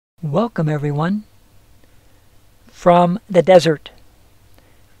Welcome everyone from the desert,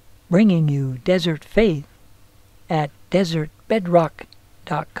 bringing you desert faith at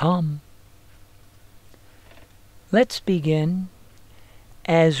DesertBedrock.com. Let's begin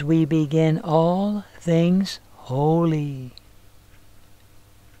as we begin all things holy.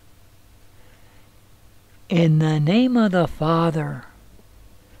 In the name of the Father,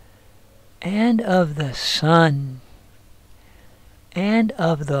 and of the Son, and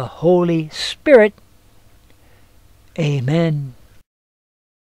of the Holy Spirit. Amen.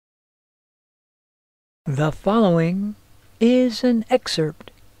 The following is an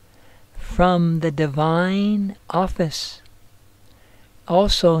excerpt from the Divine Office,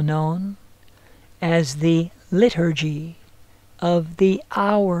 also known as the Liturgy of the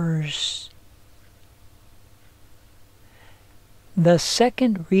Hours. The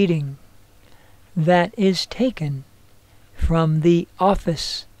second reading that is taken from the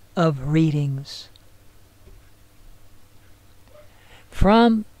Office of Readings.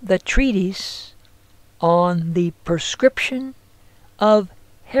 From the treatise on the prescription of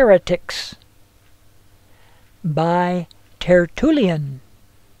heretics by Tertullian,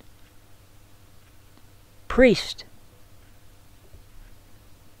 priest.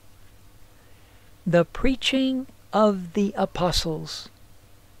 The preaching of the apostles.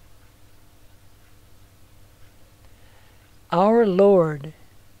 Our Lord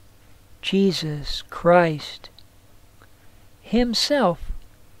Jesus Christ Himself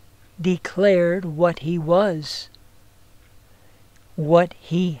declared what He was, what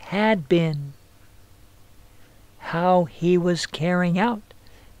He had been, how He was carrying out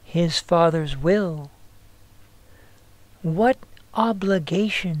His Father's will, what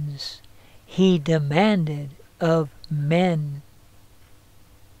obligations He demanded of men.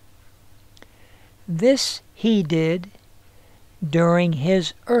 This He did during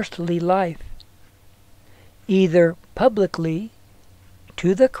His earthly life, either publicly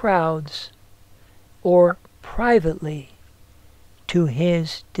to the crowds or privately to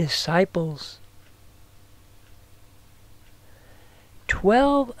His disciples.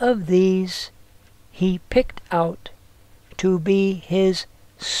 12 of these He picked out to be His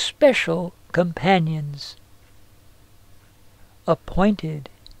special companions, appointed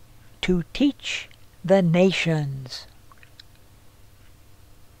to teach the nations.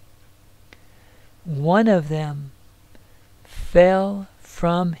 One of them fell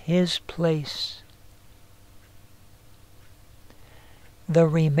from his place. The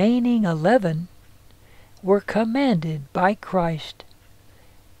remaining 11 were commanded by Christ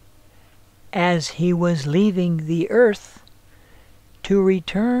as He was leaving the earth to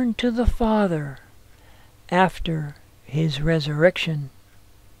return to the Father after His resurrection,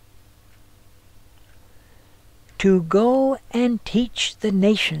 to go and teach the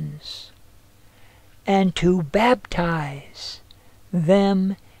nations and to baptize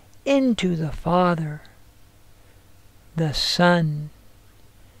them into the Father, the Son,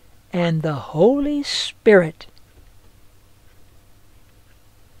 and the Holy Spirit.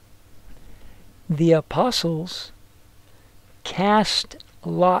 The apostles cast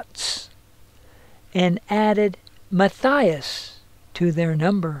lots and added Matthias to their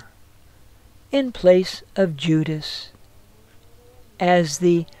number in place of Judas as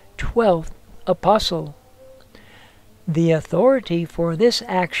the 12th apostle. The authority for this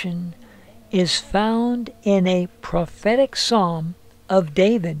action is found in a prophetic psalm of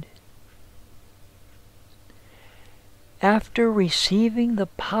David. After receiving the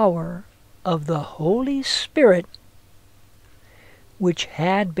power of the Holy Spirit, which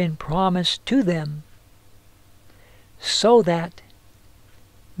had been promised to them, so that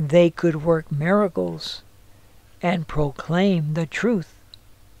they could work miracles and proclaim the truth,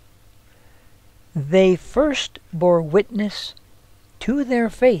 they first bore witness to their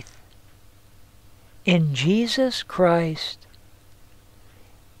faith in Jesus Christ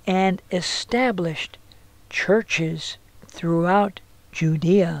and established churches throughout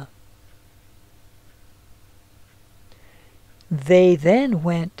Judea. They then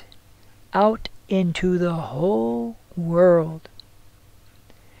went out into the whole world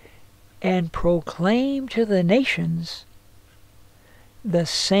and proclaimed to the nations the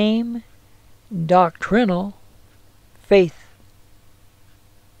same doctrinal faith.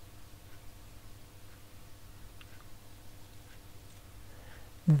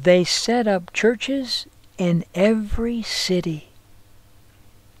 They set up churches in every city.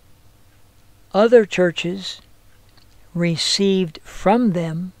 Other churches received from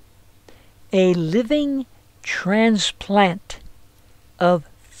them a living transplant of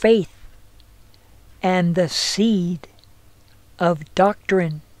faith and the seed of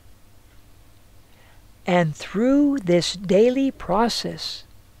doctrine. And through this daily process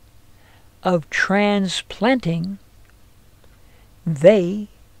of transplanting, they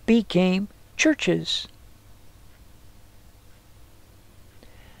became churches.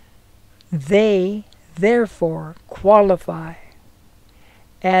 They therefore qualify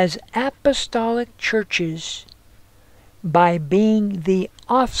as apostolic churches by being the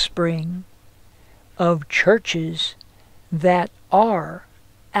offspring of churches that are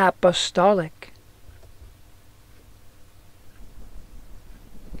apostolic.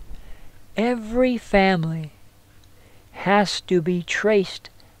 Every family has to be traced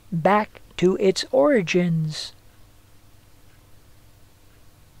back to its origins.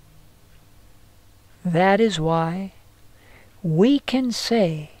 That is why we can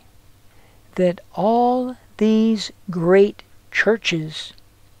say that all these great churches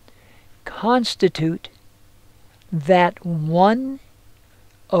constitute that one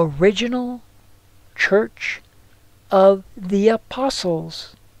original church of the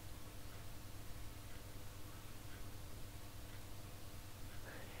apostles.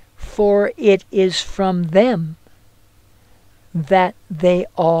 For it is from them that they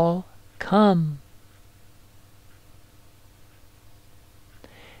all come.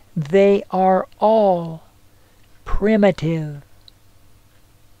 They are all primitive,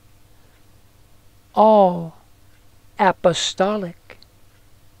 all apostolic,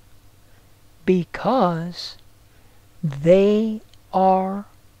 because they are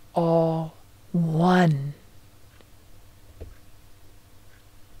all one.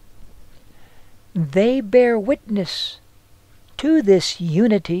 They bear witness to this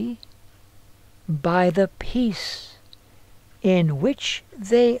unity by the peace in which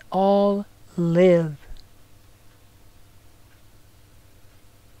they all live.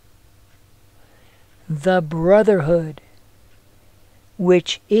 The brotherhood,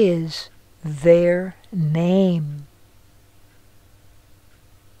 which is their name.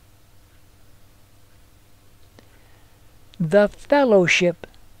 The fellowship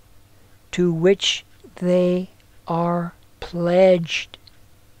to which they are pledged.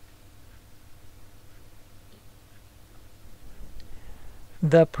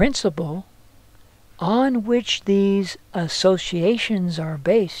 The principle on which these associations are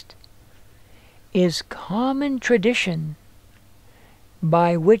based is common tradition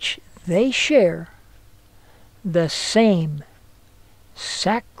by which they share the same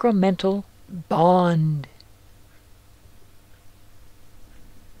sacramental bond.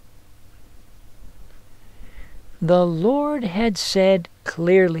 The Lord had said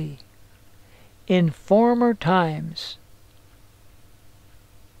clearly in former times,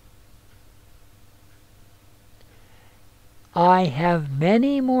 I have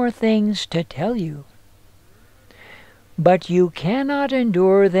many more things to tell you, but you cannot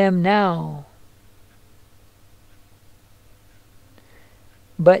endure them now.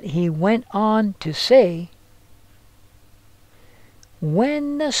 But he went on to say,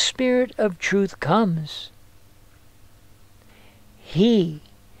 when the Spirit of truth comes, he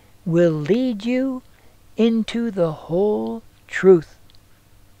will lead you into the whole truth.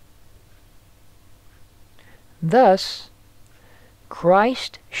 Thus,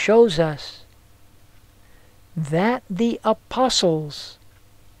 Christ shows us that the apostles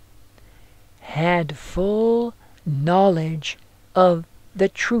had full knowledge of the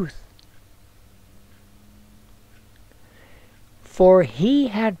truth. For he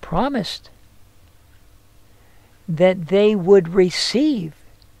had promised that they would receive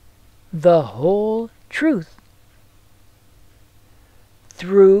the whole truth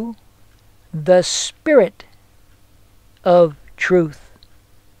through the Spirit of truth.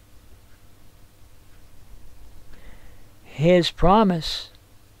 His promise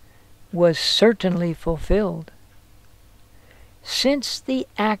was certainly fulfilled, since the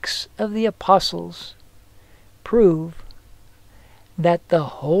Acts of the Apostles prove that the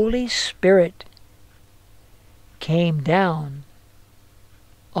Holy Spirit came down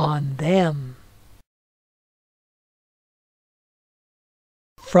on them.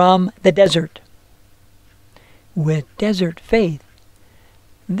 From the desert. With Desert Faith,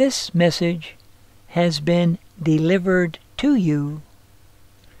 this message has been delivered to you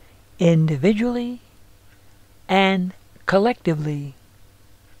individually and collectively.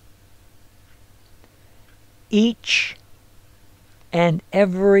 Each and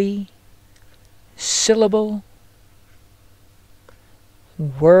every syllable,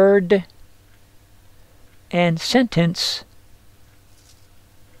 word, and sentence,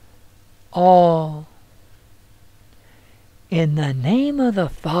 all in the name of the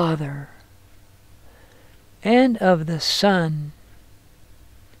Father, and of the Son,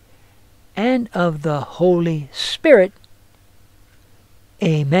 and of the Holy Spirit.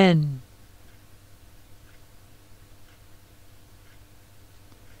 Amen.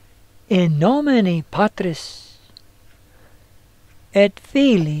 In nomine Patris et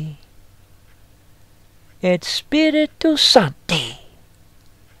Filii et Spiritus Sancti.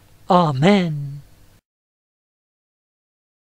 Amen.